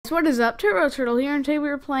guys, what is up? Turbo Turtle here, and today we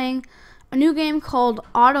are playing a new game called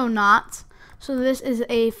Autonauts. So this is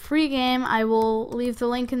a free game. I will leave the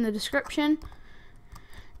link in the description.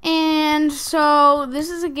 And so this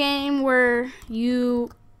is a game where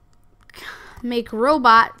you make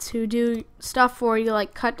robots who do stuff for you,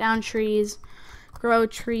 like cut down trees, grow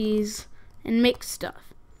trees, and make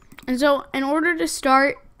stuff. And so in order to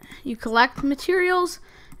start, you collect materials,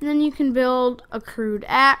 and then you can build a crude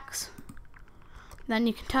axe. Then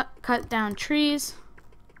you can cut down trees.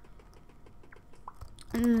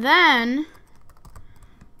 And then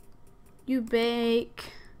you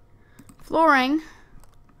bake flooring,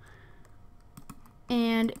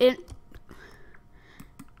 and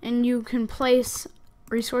you can place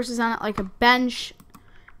resources on it like a bench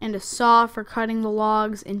and a saw for cutting the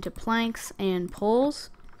logs into planks and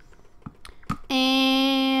poles.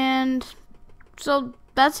 And so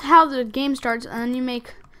that's how the game starts, and then you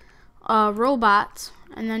make robots,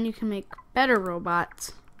 and then you can make better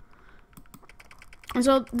robots. And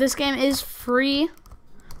so this game is free.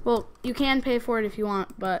 Well, you can pay for it if you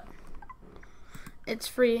want, but it's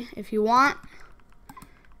free if you want.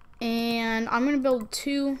 And I'm going to build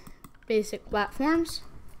 2 basic platforms,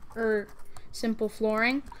 or simple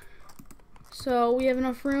flooring. So we have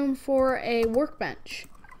enough room for a workbench.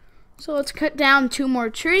 So let's cut down 2 more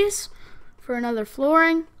trees for another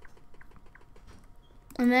flooring,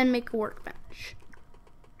 and then make a workbench.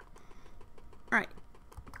 Alright,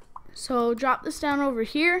 so drop this down over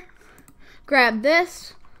here, grab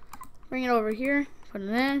this, bring it over here, put it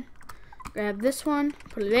in, grab this one,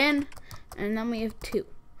 put it in, and then we have 2.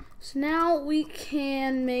 So now we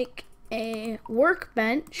can make a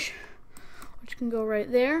workbench, which can go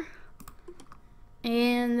right there,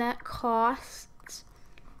 and that costs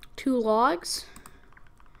 2 logs.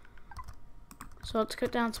 So let's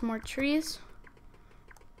cut down some more trees.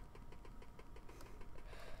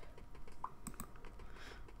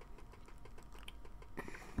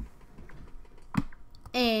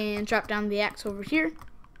 And drop down the axe over here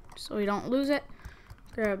so we don't lose it.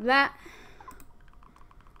 Grab that.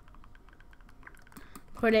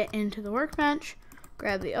 Put it into the workbench.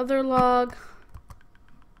 Grab the other log.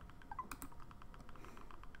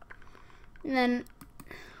 And then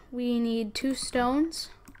we need 2 stones.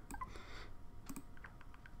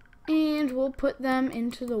 And we'll put them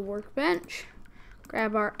into the workbench.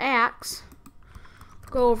 Grab our axe.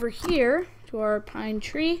 Go over here to our pine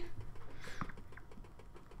tree.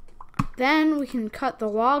 Then we can cut the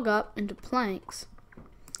log up into planks.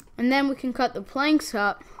 And then we can cut the planks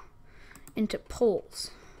up into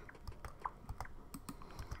poles.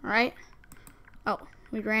 Alright. Oh,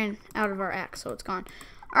 we ran out of our axe, so it's gone.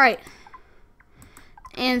 Alright.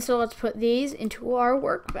 And so let's put these into our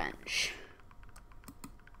workbench.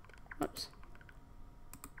 Oops.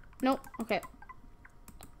 Nope. Okay.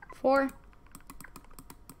 4.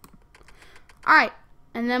 Alright.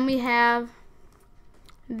 And then we have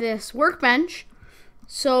this workbench,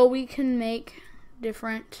 so we can make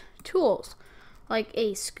different tools, like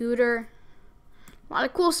a scooter, a lot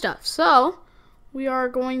of cool stuff. So we are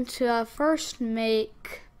going to first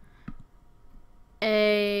make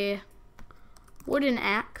a wooden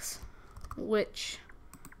axe, which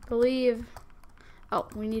I believe, oh,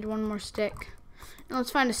 we need 1 more stick. And let's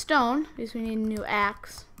find a stone, because we need a new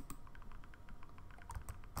axe.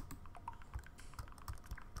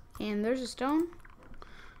 And there's a stone.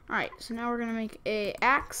 Alright, so now we're going to make a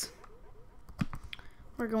axe.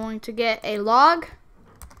 We're going to get a log,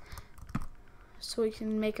 so we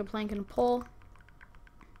can make a plank and a pole.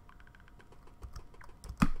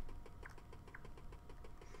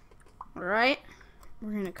 Alright,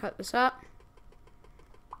 we're going to cut this up,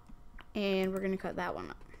 and we're going to cut that one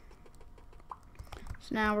up.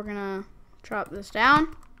 So now we're going to drop this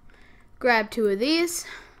down, grab 2 of these,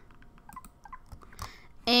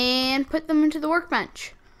 and put them into the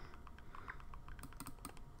workbench.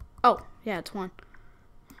 Oh, yeah, it's 1.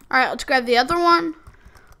 Alright, let's grab the other one.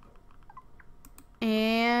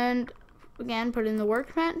 And again, put it in the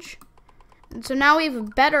workbench. And so now we have a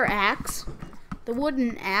better axe, the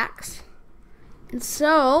wooden axe. And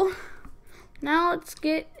so now let's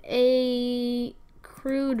get a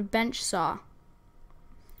crude bench saw,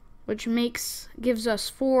 which gives us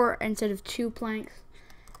 4 instead of 2 planks,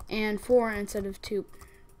 and 4 instead of 2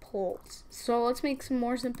 poles. So let's make some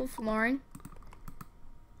more simple flooring.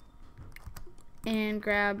 And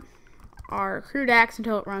grab our crude axe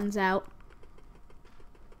until it runs out.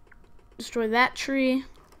 Destroy that tree.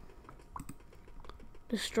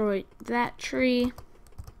 Destroy that tree.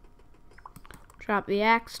 Drop the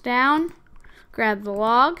axe down. Grab the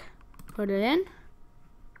log. Put it in.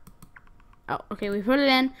 Oh, okay, we put it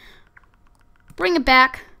in. Bring it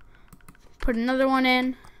back. Put another one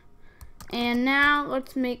in. And now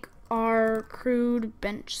let's make our crude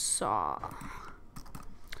bench saw.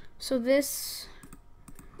 So this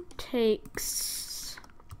takes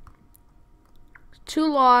 2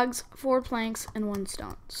 logs, 4 planks, and 1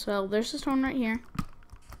 stone. So there's the stone right here.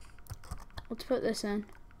 Let's put this in.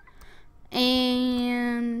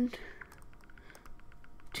 And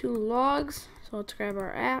 2 logs. So let's grab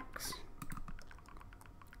our axe.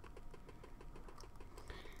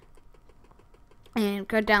 And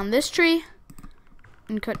cut down this tree.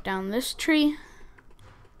 And cut down this tree.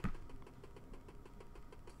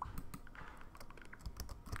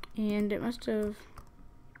 And it must have,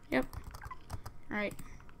 yep, alright.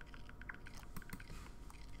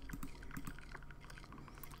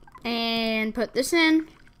 And put this in.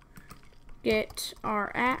 Get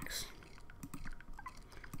our axe.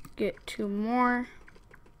 Get 2 more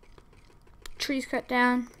trees cut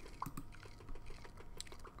down.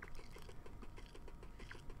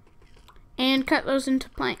 And cut those into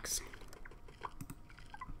planks.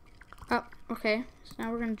 Oh, okay. So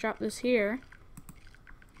now we're going to drop this here.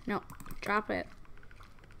 No, drop it.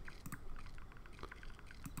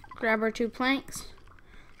 Grab our 2 planks.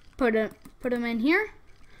 Put them in here.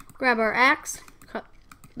 Grab our axe. Cut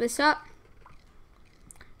this up.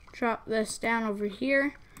 Drop this down over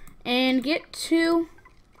here. And get 2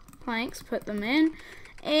 planks. Put them in.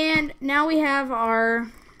 And now we have our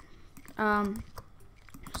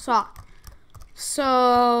saw.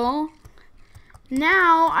 So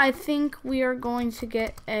now I think we are going to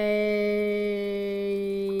get a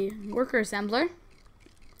worker assembler.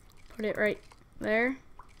 Put it right there.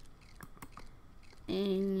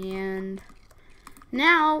 And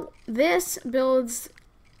now this builds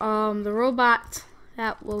the robot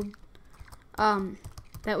that will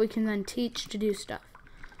that we can then teach to do stuff.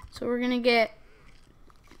 So we're gonna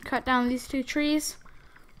cut down these 2 trees.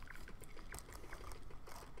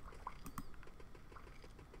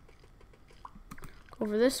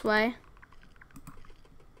 Over this way.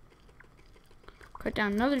 Cut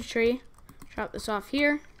down another tree. Drop this off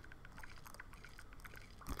here.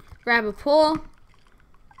 Grab a pole.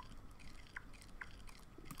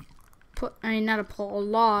 Not a pole, a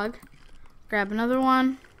log. Grab another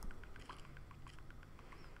one.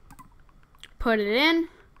 Put it in.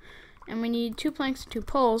 And we need 2 planks and 2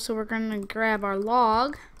 poles, so we're going to grab our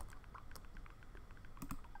log.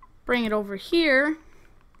 Bring it over here.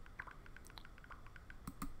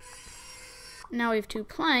 Now we have 2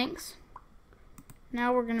 planks.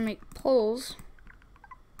 Now we're going to make poles.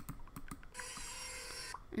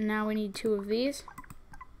 And now we need 2 of these.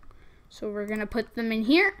 So we're going to put them in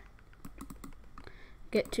here.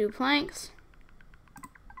 Get 2 planks.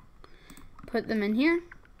 Put them in here.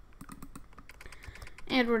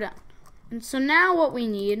 And we're done. And so now what we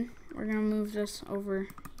need, we're going to move this over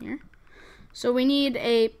here. So we need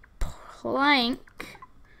a plank.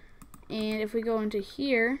 And if we go into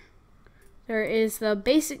here, there is the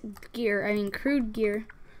basic gear, crude gear,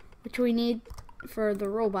 which we need for the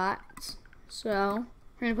robots. So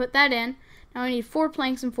we're going to put that in. Now we need 4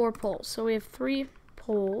 planks and 4 poles. So we have 3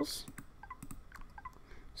 poles.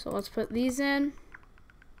 So let's put these in.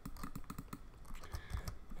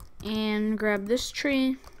 And grab this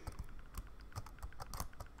tree.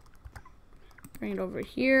 Bring it over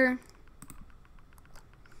here.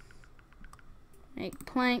 Make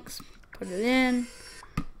planks. Put it in.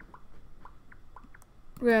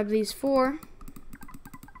 Grab these 4.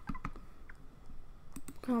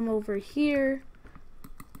 Come over here.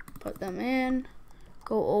 Put them in.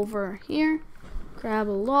 Go over here. Grab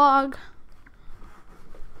a log.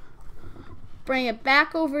 Bring it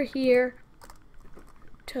back over here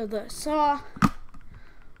to the saw.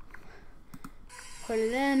 Put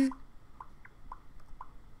it in.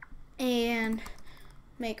 And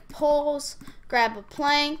make poles. Grab a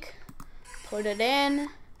plank. Put it in.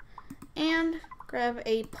 And grab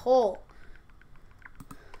a pole.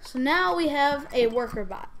 So now we have a worker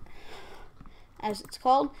bot, as it's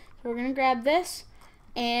called. So we're going to grab this,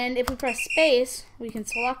 and if we press space, we can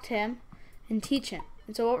select him and teach him.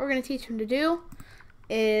 And so what we're going to teach him to do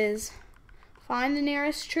is find the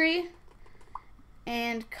nearest tree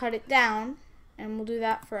and cut it down, and we'll do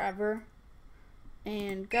that forever.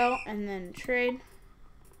 And go, and then trade.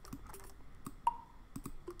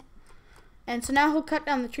 And so now he'll cut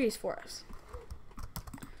down the trees for us.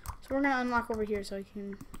 So we're going to unlock over here so we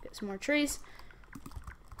can get some more trees.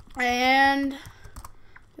 And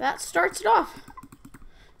that starts it off.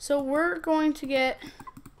 So we're going to get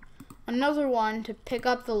another one to pick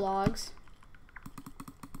up the logs.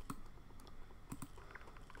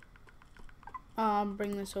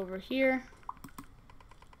 Bring this over here.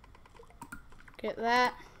 Get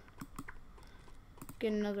that.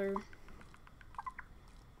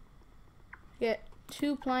 get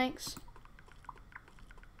 2 planks.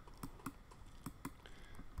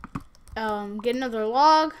 Get another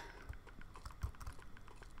log.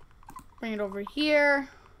 Bring it over here.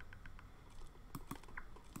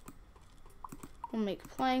 We'll make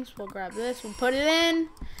planks. We'll grab this. We'll put it in.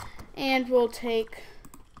 And we'll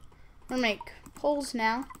make poles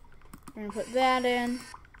now. We're going to put that in.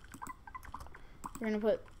 We're going to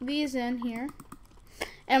put these in here.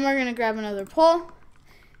 And we're going to grab another pole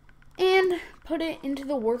and put it into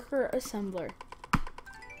the worker assembler.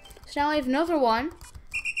 So now we have another one.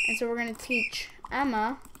 And so we're going to teach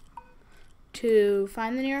Emma to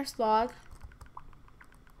find the nearest log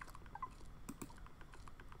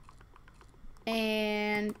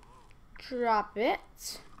and drop it.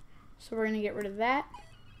 So we're going to get rid of that.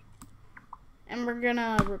 And we're going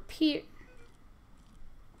to repeat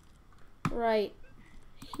right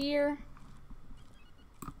here.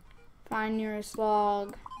 Find nearest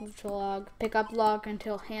log, move to log, pick up log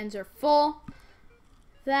until hands are full.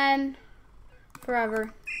 Then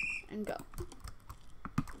forever and go.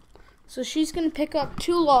 So she's going to pick up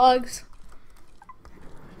 2 logs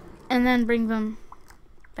and then bring them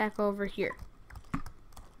back over here.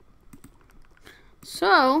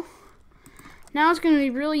 So now it's going to be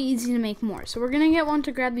really easy to make more. So we're going to get one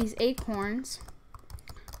to grab these acorns.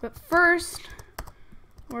 But first,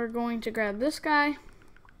 we're going to grab this guy.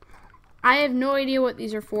 I have no idea what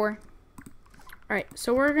these are for. Alright,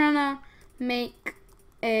 so we're going to make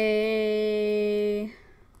a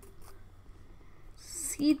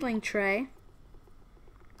seedling tray,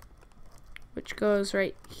 which goes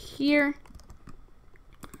right here.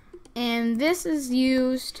 And this is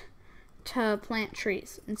used to plant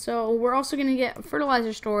trees. And so we're also going to get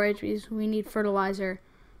fertilizer storage because we need fertilizer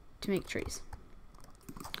to make trees.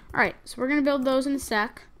 Alright, so we're going to build those in a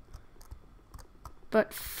sec.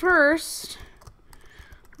 But first,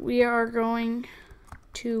 we are going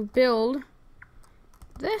to build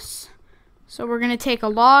this. So we're going to take a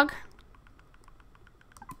log,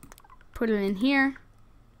 put it in here.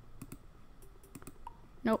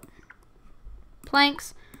 Nope.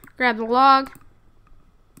 Planks. Grab the log,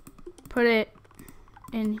 put it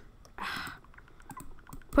in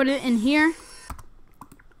here.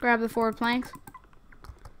 Grab the 4 planks,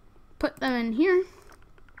 put them in here.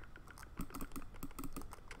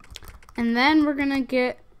 And then we're gonna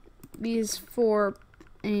get these 3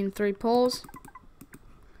 poles,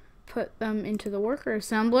 put them into the worker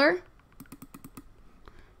assembler,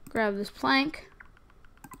 grab this plank,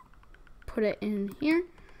 put it in here,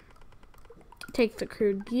 take the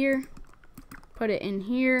crude gear, put it in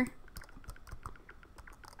here,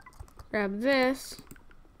 grab this,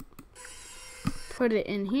 put it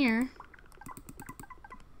in here,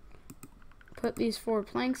 put these 4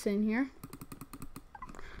 planks in here,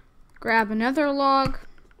 grab another log,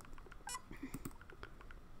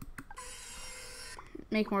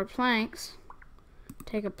 make more planks,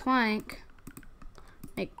 take a plank,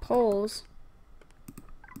 make poles,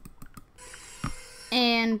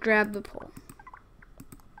 and grab the pole.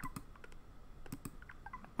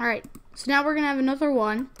 Alright, so now we're going to have another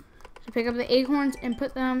one to pick up the acorns and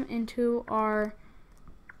put them into our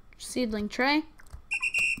seedling tray.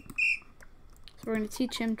 So we're going to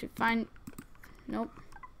teach him to find, nope,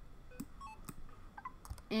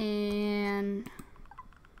 and,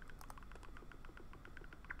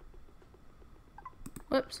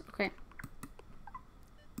 whoops, okay.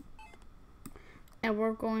 And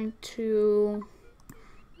we're going to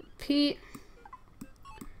repeat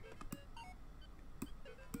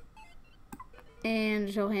and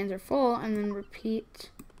until hands are full, and then repeat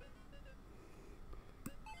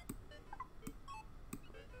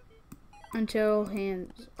until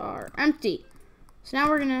hands are empty. So now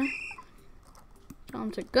we're gonna tell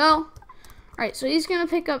him to go. Alright, so he's gonna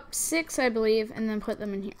pick up 6, I believe, and then put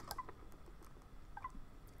them in here.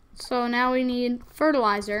 So now we need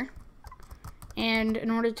fertilizer, and in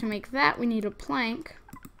order to make that we need a plank.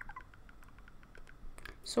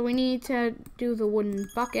 So we need to do the wooden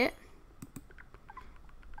bucket.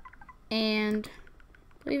 And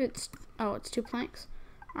I believe it's 2 planks.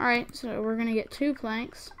 Alright, so we're gonna get 2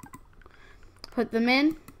 planks, put them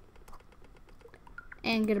in,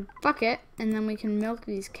 and get a bucket, and then we can milk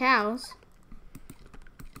these cows.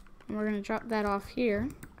 And we're gonna drop that off here.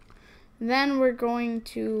 Then we're going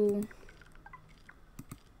to,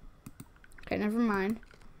 okay, never mind.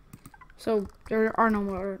 So there are no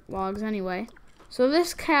more logs anyway. So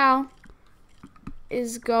this cow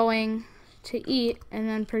is going to eat and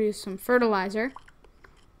then produce some fertilizer,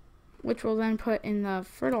 which we'll then put in the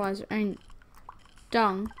fertilizer,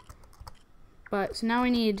 dung, But so now we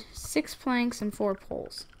need 6 planks and 4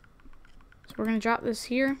 poles. So we're gonna drop this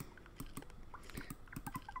here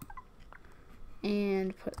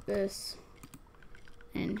and put this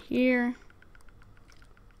in here.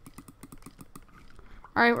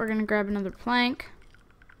 Alright, we're gonna grab another plank.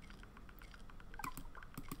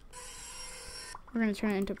 We're gonna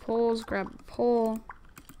turn it into poles, grab a pole.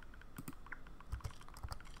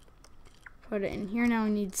 Put it in here. Now we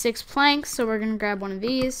need 6 planks, so we're gonna grab one of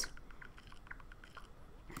these.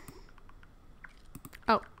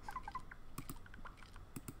 Oh.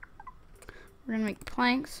 We're gonna make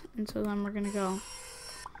planks, and so then we're gonna go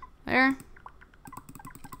there.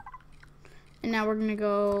 And now we're gonna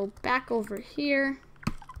go back over here.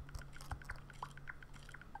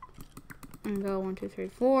 And go 1, 2, 3,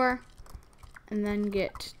 4. And then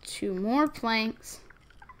get 2 more planks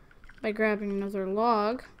by grabbing another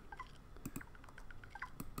log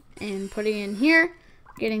and putting it in here,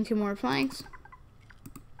 getting 2 more planks,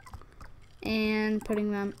 and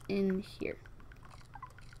putting them in here.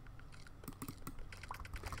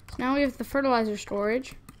 So now we have the fertilizer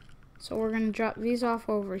storage. So we're going to drop these off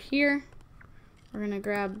over here. We're going to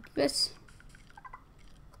grab this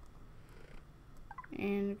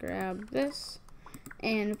and grab this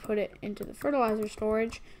and put it into the fertilizer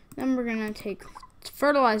storage. Then we're going to take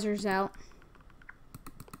fertilizers out.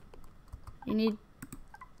 You need...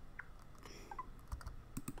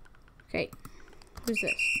 Okay, who's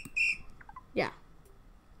this? Yeah.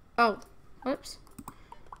 Oh, whoops.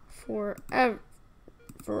 Forever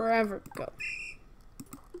go.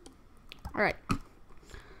 Alright.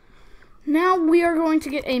 Now we are going to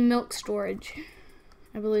get a milk storage.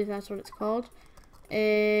 I believe that's what it's called. A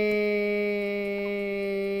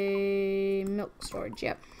milk storage,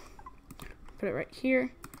 yep. Put it right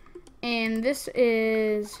here. And this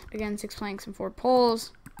is, again, 6 planks and 4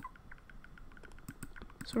 poles.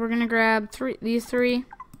 So we're gonna grab these 3,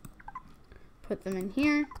 put them in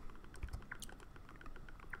here.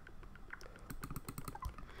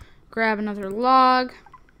 Grab another log.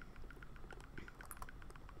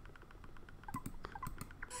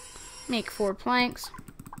 Make 4 planks.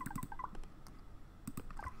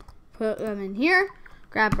 Put them in here.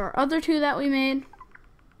 Grab our other 2 that we made.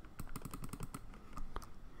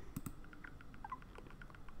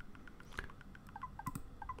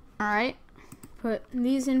 Alright. Put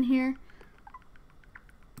these in here.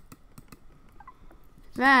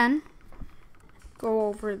 Then go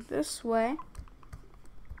over this way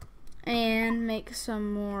and make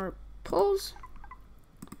some more poles.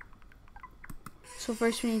 So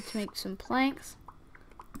first we need to make some planks.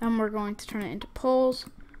 Then we're going to turn it into poles.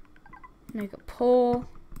 Make a pole.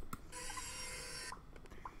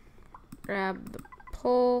 Grab the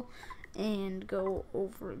pole and go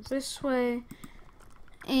over this way.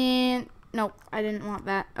 And nope, I didn't want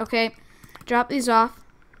that. Okay, drop these off.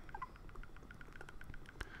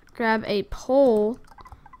 Grab a pole.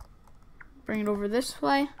 Bring it over this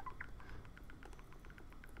way.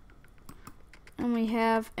 And we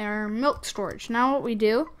have our milk storage. Now what we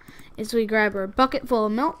do is we grab our bucket full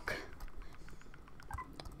of milk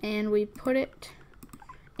and we put it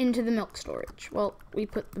into the milk storage. Well, we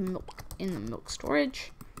put the milk in the milk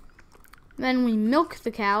storage. Then we milk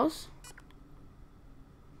the cows.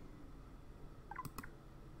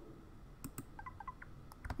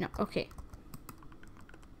 No, okay.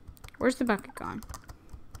 Where's the bucket gone?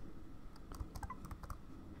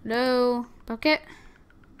 Hello, bucket?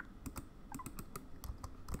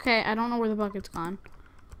 Okay, I don't know where the bucket's gone.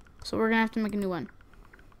 So we're gonna have to make a new one.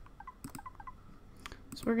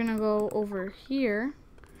 So we're gonna go over here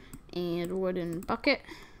and wooden bucket.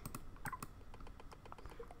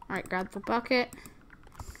 Alright, grab the bucket.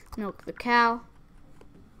 Milk the cow.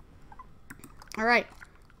 Alright.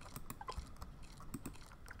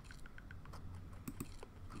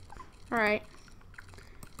 Alright.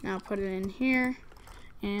 Now put it in here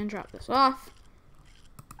and drop this off.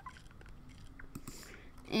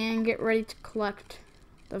 And get ready to collect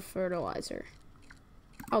the fertilizer.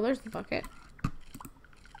 Oh, there's the bucket.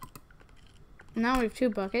 Now we have 2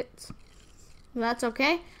 buckets. That's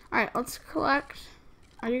okay. Alright, let's collect.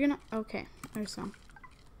 Are you gonna? Okay, there's some.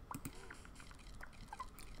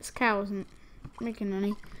 This cow isn't making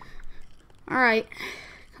any. Alright,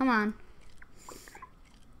 come on.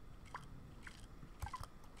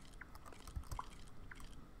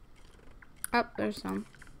 Oh, there's some.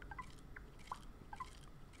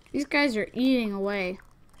 These guys are eating away.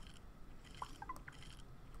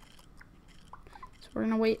 So we're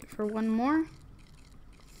gonna wait for one more.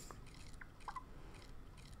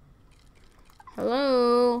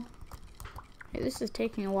 Hello? Hey, this is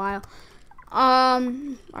taking a while. Are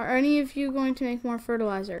any of you going to make more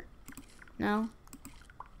fertilizer? No.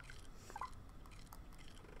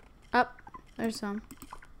 Up. There's some.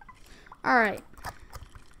 Alright.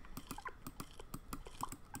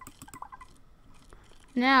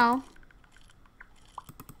 Now,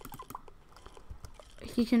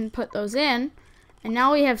 he can put those in, and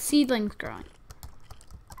now we have seedlings growing.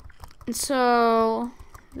 And so,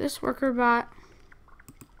 this worker bot,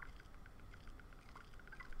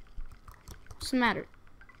 what's the matter?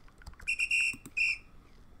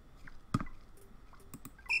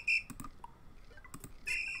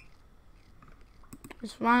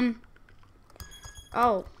 This one,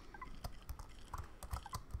 oh,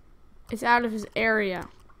 it's out of his area.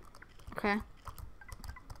 Okay.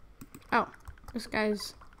 Oh, this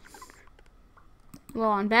guy's low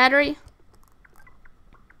on battery.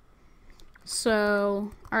 So,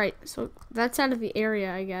 alright, so that's out of the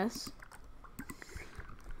area, I guess.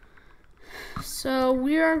 So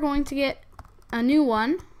we are going to get a new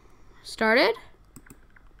one started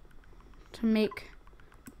to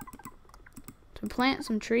plant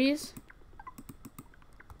some trees.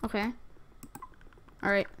 Okay.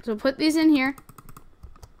 Alright, so put these in here.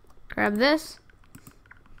 Grab this.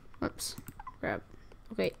 Whoops.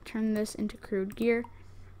 Okay, turn this into crude gear.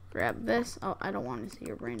 Grab this. Oh, I don't want to see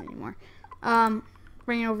your brain anymore.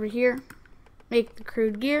 Bring it over here. Make the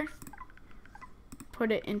crude gear.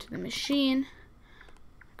 Put it into the machine.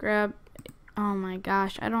 Grab, oh my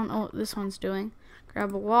gosh, I don't know what this one's doing.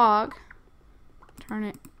 Grab a log. Turn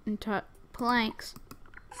it into planks.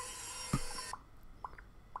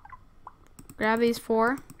 Grab these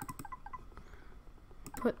 4.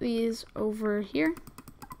 Put these over here.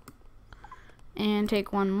 And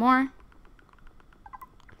take one more.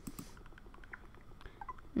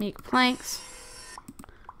 Make planks.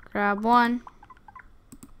 Grab one.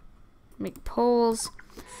 Make poles.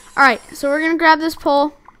 Alright, so we're going to grab this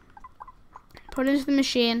pole. Put it into the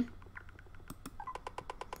machine.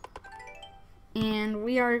 And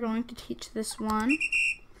we are going to teach this one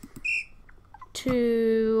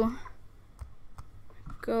to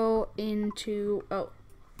go into,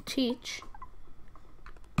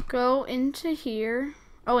 go into here.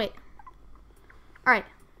 Oh, wait. Alright,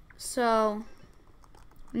 so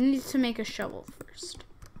we need to make a shovel first.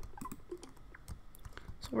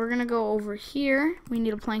 So we're going to go over here. We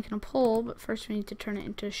need a plank and a pole, but first we need to turn it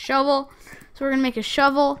into a shovel. So we're going to make a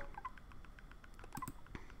shovel.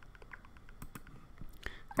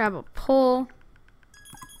 Grab a pole.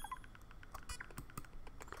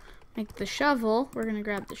 Make the shovel. We're going to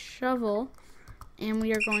grab the shovel. And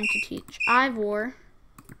we are going to teach Ivor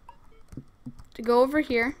to go over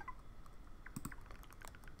here.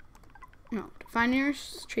 No, to find your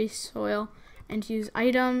tree soil and to use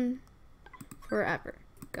item forever.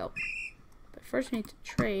 Go. But first we need to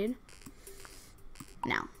trade.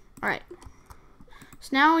 Now. Alright.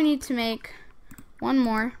 So now we need to make one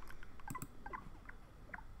more.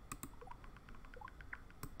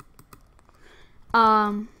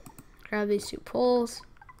 Grab these 2 poles.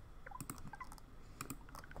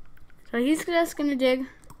 So he's just gonna dig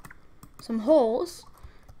some holes,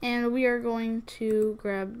 and we are going to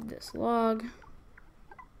grab this log.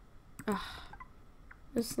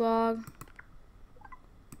 This log.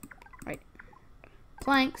 Right.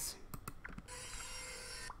 Planks.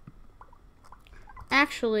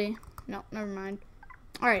 Actually, no, never mind.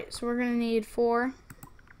 Alright, so we're gonna need 4.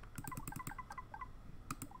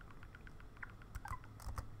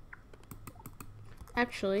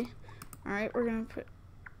 Actually, alright, we're gonna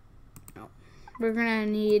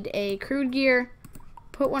need a crude gear,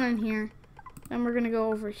 put one in here, then we're gonna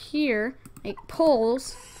go over here, make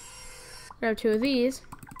poles, grab 2 of these,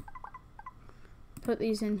 put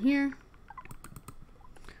these in here,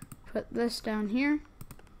 put this down here,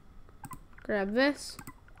 grab this,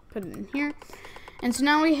 put it in here, and so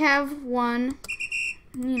now we have one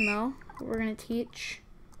Nemo that we're gonna teach.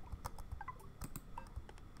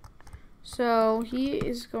 So he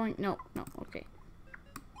is going, no, okay.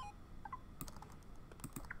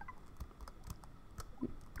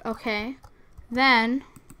 Okay, then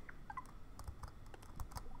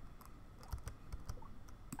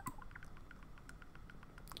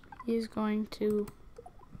he's going to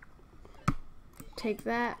take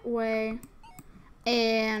that way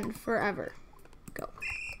and forever. Go.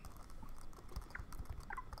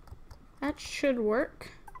 That should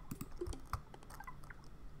work.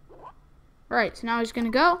 Alright, so now he's going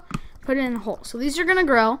to go, put it in a hole. So these are going to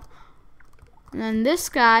grow. And then this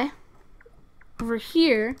guy over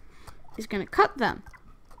here is going to cut them.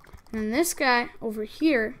 And then this guy over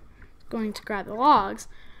here is going to grab the logs.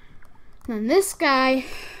 And then this guy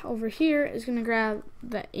over here is going to grab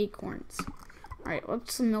the acorns. Alright,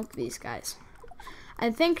 let's milk these guys. I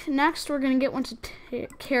think next we're going to get one to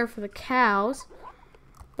take care for the cows.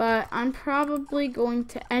 But I'm probably going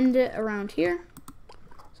to end it around here.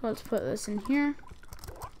 So let's put this in here.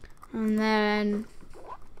 And then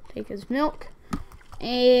take his milk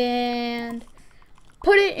and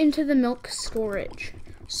put it into the milk storage.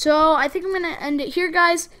 So I think I'm going to end it here,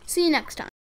 guys. See you next time.